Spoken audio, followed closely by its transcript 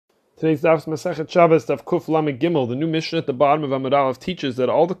Today's daf is Masechet Shabbos, daf Kuf Lamed Gimel. The new Mishnah at the bottom of Amud Aleph teaches that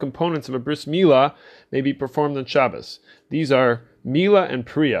all the components of a bris milah may be performed on Shabbos. These are milah and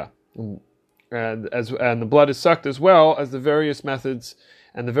priya, and the blood is sucked as well as the various methods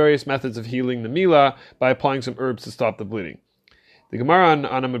of healing the milah by applying some herbs to stop the bleeding. The Gemara on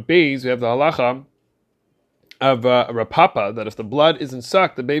Amud Beis, we have the halacha of Rapapa, that if the blood isn't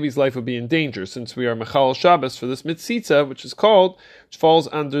sucked, the baby's life would be in danger, since we are Mechal Shabbos for this mitzitza, which falls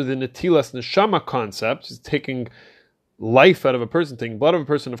under the Netilas Neshama concept, is taking life out of a person, taking blood of a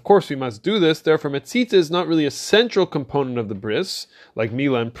person. Of course, we must do this. Therefore, mitzitza is not really a central component of the bris, like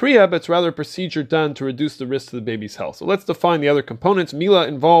milah and priya, but it's rather a procedure done to reduce the risk to the baby's health. So let's define the other components. Milah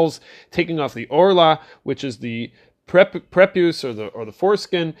involves taking off the orla, which is the prepuce or the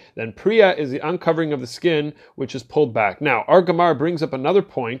foreskin. Then priya is the uncovering of the skin, which is pulled back. Now, our Gemara brings up another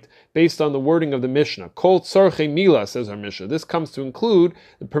point based on the wording of the Mishnah. Kol tzorchei milah, says our Mishnah. This comes to include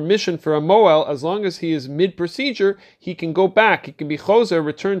the permission for a moel, as long as he is mid-procedure, he can go back. He can be choser,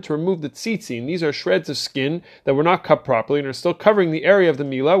 return to remove the tzitzin. These are shreds of skin that were not cut properly and are still covering the area of the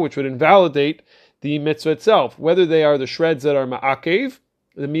milah, which would invalidate the mitzvah itself. Whether they are the shreds that are ma'akev,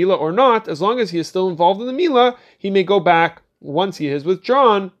 the milah, or not, as long as he is still involved in the milah, he may go back once he has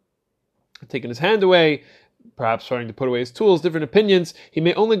withdrawn, taken his hand away, perhaps starting to put away his tools, different opinions. He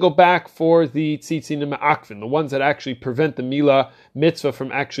may only go back for the tzitzin and ma'akvin, the ones that actually prevent the milah mitzvah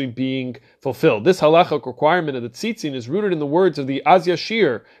from actually being fulfilled. This halachic requirement of the tzitzin is rooted in the words of the Az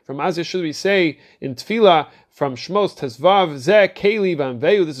Yashir. From Az Yashir we say in Tefillah, from Shmos Tesvav, Zeh Keli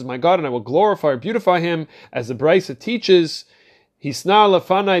V'Anveyu, this is my God and I will glorify or beautify him, as the Brisa teaches. Hisna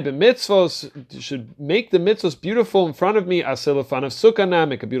lefanai b'mitzvos, should make the mitzvos beautiful in front of me. Aseh lefanav sukkah,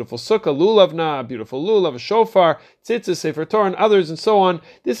 make a beautiful sukkah, lulavna, a beautiful lulav, a shofar, tzitzis, sefer Torah, and others, and so on.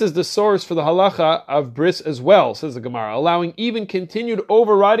 This is the source for the halacha of bris as well, says the Gemara, allowing even continued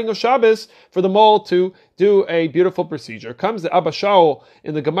overriding of Shabbos for the mole to do a beautiful procedure. Comes the Abba Shaul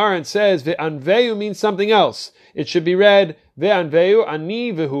in the Gemara and says, ve'anveyu means something else. It should be read, ve'anveyu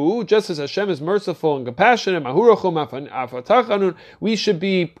ani vehu, just as Hashem is merciful and compassionate, mahurachum afatachanun, we should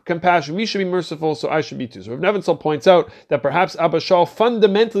be compassionate, we should be merciful, so I should be too. So Rav Nebenzahl points out that perhaps Abba Shaul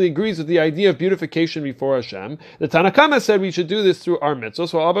fundamentally agrees with the idea of beautification before Hashem. The Tanakama said we should do this through our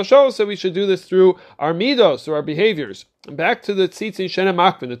mitzvahs, while Abba Shaul said we should do this through our midos, through our behaviors. And back to the tzitzin shena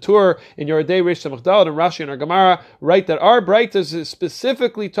makvin, the Tur in Yoredei Reish Samachdal and Rashi and our Gemara write that our Braitas is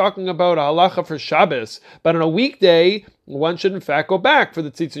specifically talking about a halacha for Shabbos, but on a weekday one should in fact go back for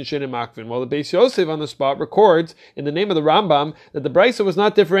the tzitzin shena makvin. While the Beis Yosef on the spot records in the name of the Rambam that the Brisa was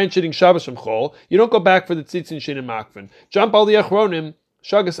not differentiating Shabbos from Chol. You don't go back for the tzitzin shena makvin. Jump all the Achronim,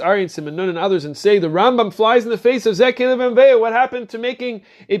 Shagas Ari and Siman Nun and others, and say the Rambam flies in the face of Zeh Keli V'Anveyu. What happened to making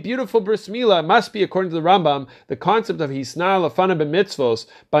a beautiful bris milah? It must be, according to the Rambam, the concept of hisna lefana b'mitzvos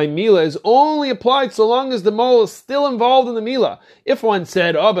by milah is only applied so long as the mole is still involved in the milah. If one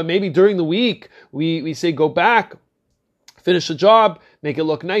said, but maybe during the week we say go back, finish the job, make it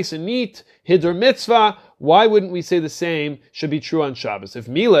look nice and neat, hidur mitzvah, why wouldn't we say the same should be true on Shabbos? If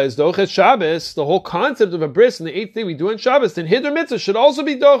milah is dochet Shabbos, the whole concept of a bris in the 8th day we do on Shabbos, then hidur mitzvah should also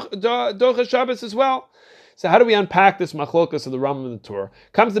be dochet Shabbos as well. So how do we unpack this machlokas of the Rambam and the Torah?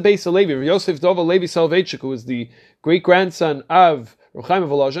 Comes the Beis Halevi, Rav Yosef Dov Levi Soloveitchik, who was the great-grandson of Rav Chaim of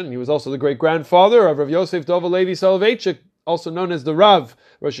Volozhin, and he was also the great-grandfather of Rav Yosef Dov Levi Soloveitchik, also known as the Rav,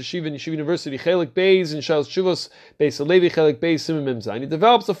 Rosh Yeshiva in Yeshiva University, Chelik Beis, and Shal Shuvos Beis Halevi, Chelik Beis, Simon Mem Zayin. He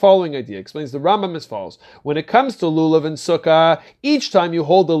develops the following idea, explains the Rambam as follows. When it comes to lulav and sukkah, each time you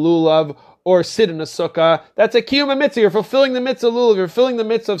hold the lulav or sit in a sukkah, that's a kiyum mitzvah. You're fulfilling the mitzvah lulav, you're fulfilling the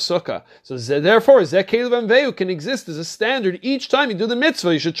mitzvah of sukkah. So therefore, Zeh Keli V'Anveyu can exist as a standard. Each time you do the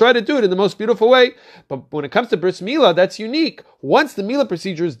mitzvah, you should try to do it in the most beautiful way. But when it comes to bris milah, that's unique. Once the milah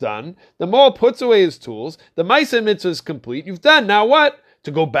procedure is done, the mole puts away his tools, the ma'aseh mitzvah is complete, you've done. Now what? To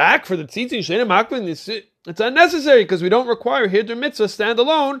go back for the tzitzin shena makvin, it's unnecessary because we don't require hidur mitzvah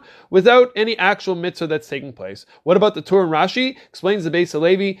standalone without any actual mitzvah that's taking place. What about the Tur and Rashi? Explains the Beis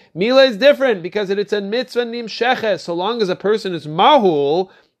Halevi, milah is different because it's a mitzvah nimsheches. So long as a person is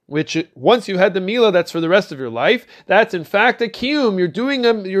mahul, which once you had the milah, that's for the rest of your life. That's in fact a kiyum.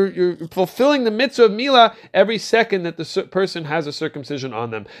 You're fulfilling the mitzvah of milah every second that the person has a circumcision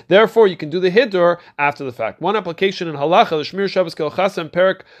on them. Therefore, you can do the hidur after the fact. One application in halacha, the Shmir Shabbos Kelchasa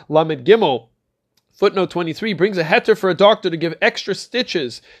Perak Lamed Gimel, footnote 23, brings a heter for a doctor to give extra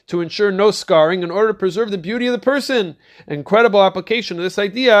stitches to ensure no scarring in order to preserve the beauty of the person. An incredible application of this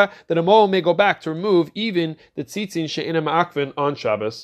idea that a mole may go back to remove even the tzitzin she'ena ma'akvin on Shabbos.